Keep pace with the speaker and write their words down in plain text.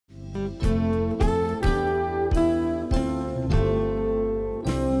You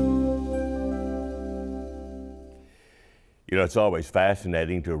know, it's always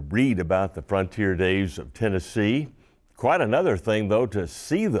fascinating to read about the frontier days of Tennessee. Quite another thing, though, to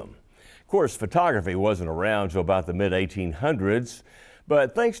see them. Of course, photography wasn't around till about the mid-1800s,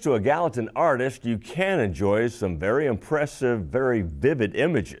 but thanks to a Gallatin artist, you can enjoy some very impressive, very vivid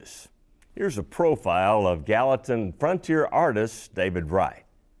images. Here's a profile of Gallatin frontier artist David Wright.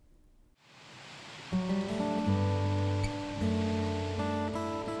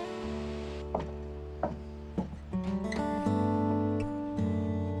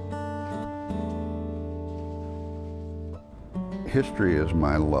 History is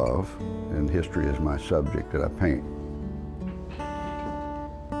my love, and history is my subject that I paint.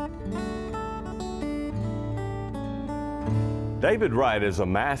 David Wright is a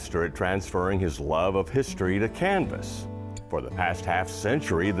master at transferring his love of history to canvas. For the past half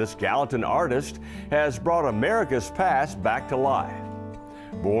century, this Gallatin artist has brought America's past back to life.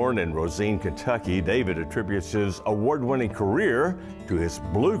 Born in Rosine, Kentucky, David attributes his award-winning career to his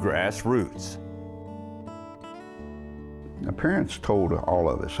bluegrass roots. My parents told all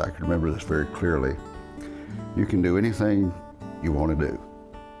of us, I can remember this very clearly, you can do anything you want to do.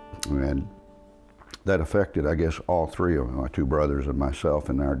 And that affected, I guess, all three of my two brothers and myself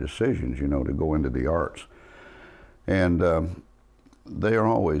in our decisions, you know, to go into the arts. And they are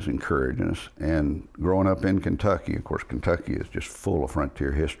always encouraging us. And growing up in Kentucky, of course, Kentucky is just full of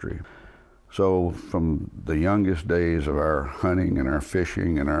frontier history. So from the youngest days of our hunting and our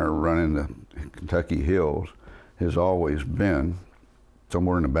fishing and our running the Kentucky hills, has always been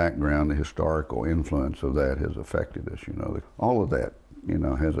somewhere in the background. The historical influence of that has affected us, you know. All of that, you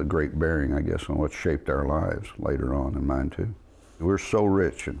know, has a great bearing, I guess, on what shaped our lives later on, and mine too. We're so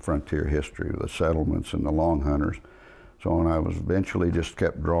rich in frontier history, the settlements and the long hunters. So when I was eventually just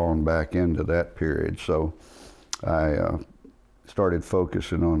kept drawn back into that period. So I started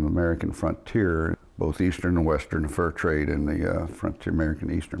focusing on the American frontier, both Eastern and Western, the fur trade and the frontier,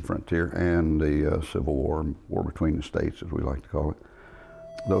 American Eastern frontier, and the Civil War, war between the states, as we like to call it.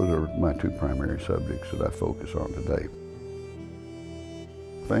 Those are my two primary subjects that I focus on today.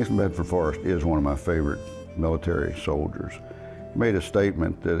 Franklin Bedford Forrest is one of my favorite military soldiers. He made a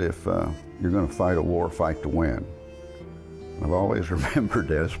statement that if you're going to fight a war, fight to win. And I've always remembered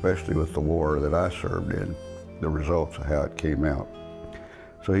that, especially with the war that I served in, the results of how it came out.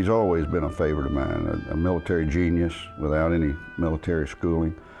 So he's always been a favorite of mine, a military genius without any military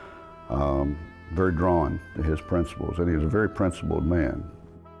schooling, very drawn to his principles, and he's a very principled man.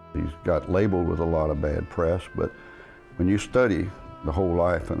 He's got labeled with a lot of bad press, but when you study the whole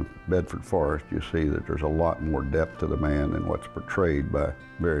life in Bedford Forrest, you see that there's a lot more depth to the man than what's portrayed by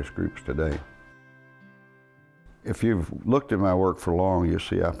various groups today. If you've looked at my work for long, you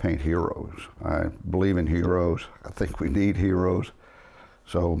see I paint heroes. I believe in heroes. I think we need heroes.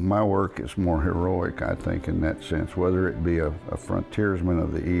 So my work is more heroic, I think, in that sense, whether it be a frontiersman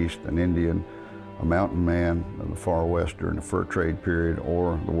of the East, an Indian, a mountain man of the far west during the fur trade period,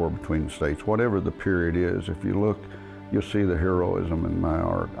 or the war between the states. Whatever the period is, if you look, you'll see the heroism in my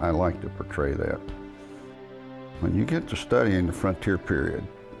art. I like to portray that. When you get to studying the frontier period,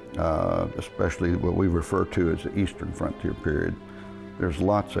 especially what we refer to as the Eastern frontier period, there's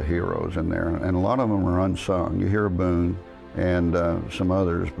lots of heroes in there, and a lot of them are unsung. You hear Boone and some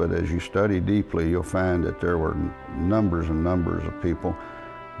others, but as you study deeply, you'll find that there were numbers and numbers of people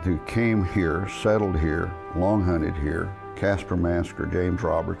who came here, settled here, long hunted here. Casper Masker, James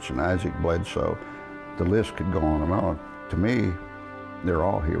Robertson, Isaac Bledsoe, the list could go on and on. To me, they're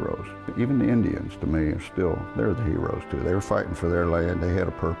all heroes. Even the Indians, to me, are still, they're the heroes too. They were fighting for their land. They had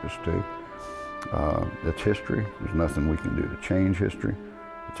a purpose too. It's history. There's nothing we can do to change history.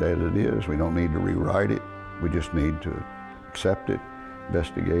 It's as it is. We don't need to rewrite it. We just need to accept it,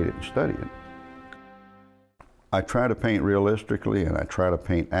 investigate it, and study it. I try to paint realistically, and I try to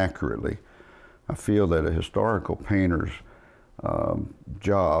paint accurately. I feel that a historical painter's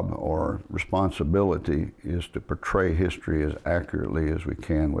job or responsibility is to portray history as accurately as we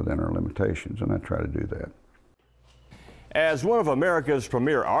can within our limitations, and I try to do that. As one of America's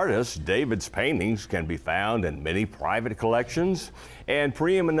premier artists, David's paintings can be found in many private collections and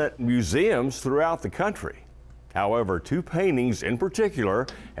preeminent museums throughout the country. However, two paintings in particular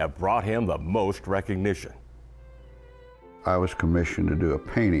have brought him the most recognition. I was commissioned to do a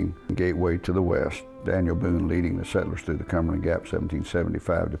painting, Gateway to the West. Daniel Boone leading the settlers through the Cumberland Gap,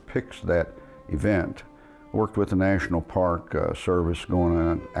 1775, depicts that event. Worked with the National Park Service going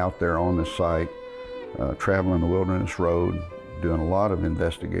on out there on the site, traveling the Wilderness Road, doing a lot of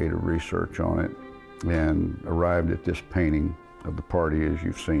investigative research on it, and arrived at this painting of the party, as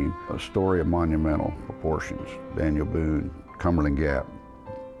you've seen, a story of monumental proportions. Daniel Boone, Cumberland Gap,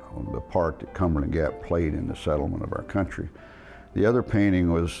 the part that Cumberland Gap played in the settlement of our country. The other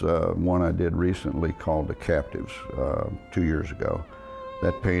painting was one I did recently called The Captives 2 years ago.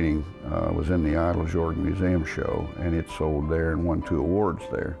 That painting was in the Idle Jordan Museum show, and it sold there and won 2 awards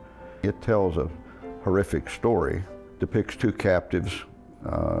there. It tells a horrific story, depicts 2 captives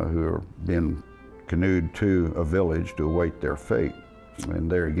who are being canoed to a village to await their fate.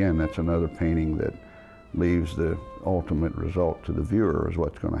 And there again, that's another painting that leaves the ultimate result to the viewer, is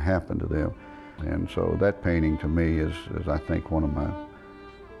what's going to happen to them. And so that painting to me is I think one of my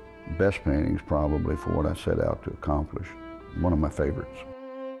best paintings probably for what I set out to accomplish. One of my favorites.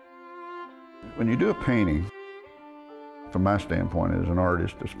 When you do a painting, from my standpoint as an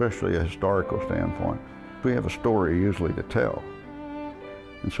artist, especially a historical standpoint, we have a story usually to tell.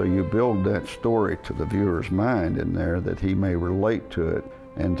 And so you build that story to the viewer's mind in there that he may relate to it,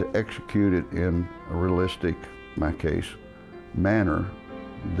 and to execute it in a realistic, in my case, manner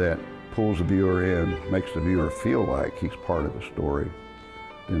that pulls the viewer in, makes the viewer feel like he's part of the story,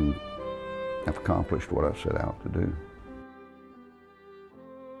 then I've accomplished what I set out to do.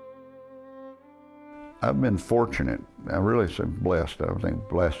 I've been fortunate, I really say blessed, I think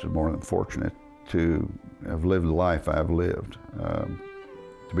blessed is more than fortunate, to have lived the life I've lived,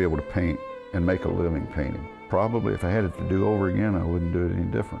 to be able to paint and make a living painting. Probably if I had it to do over again, I wouldn't do it any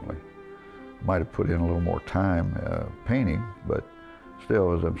differently. Might have put in a little more time painting, but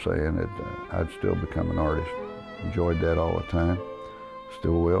still, as I'm saying, I'd still become an artist. Enjoyed that all the time,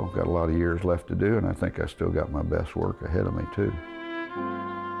 still will. Got a lot of years left to do, and I think I still got my best work ahead of me too.